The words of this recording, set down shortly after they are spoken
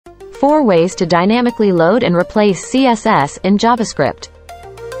4 ways to dynamically load and replace CSS in JavaScript.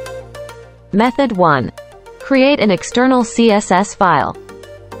 Method 1. Create an external CSS file.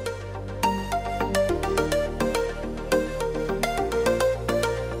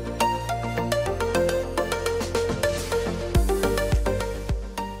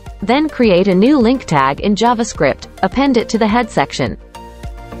 Then create a new link tag in JavaScript, append it to the head section.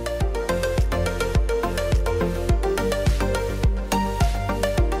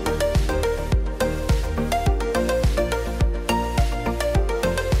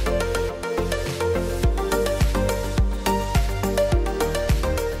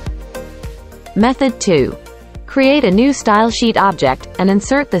 Method 2. Create a new style sheet object, and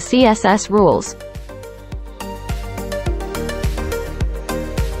insert the CSS rules.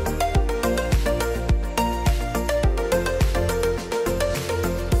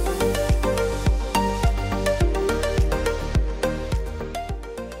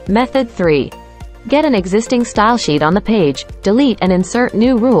 Method 3. Get an existing style sheet on the page, delete and insert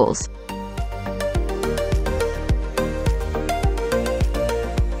new rules.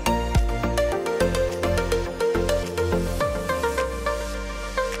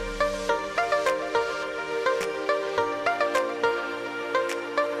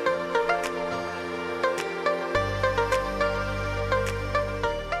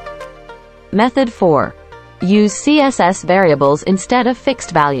 Method 4. Use CSS variables instead of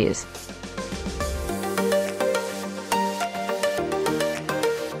fixed values.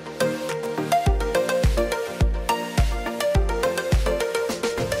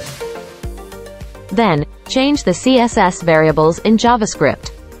 Then, change the CSS variables in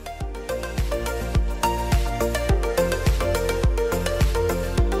JavaScript.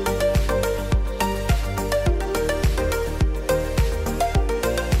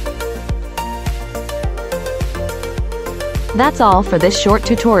 That's all for this short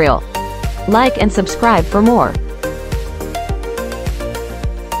tutorial. Like and subscribe for more.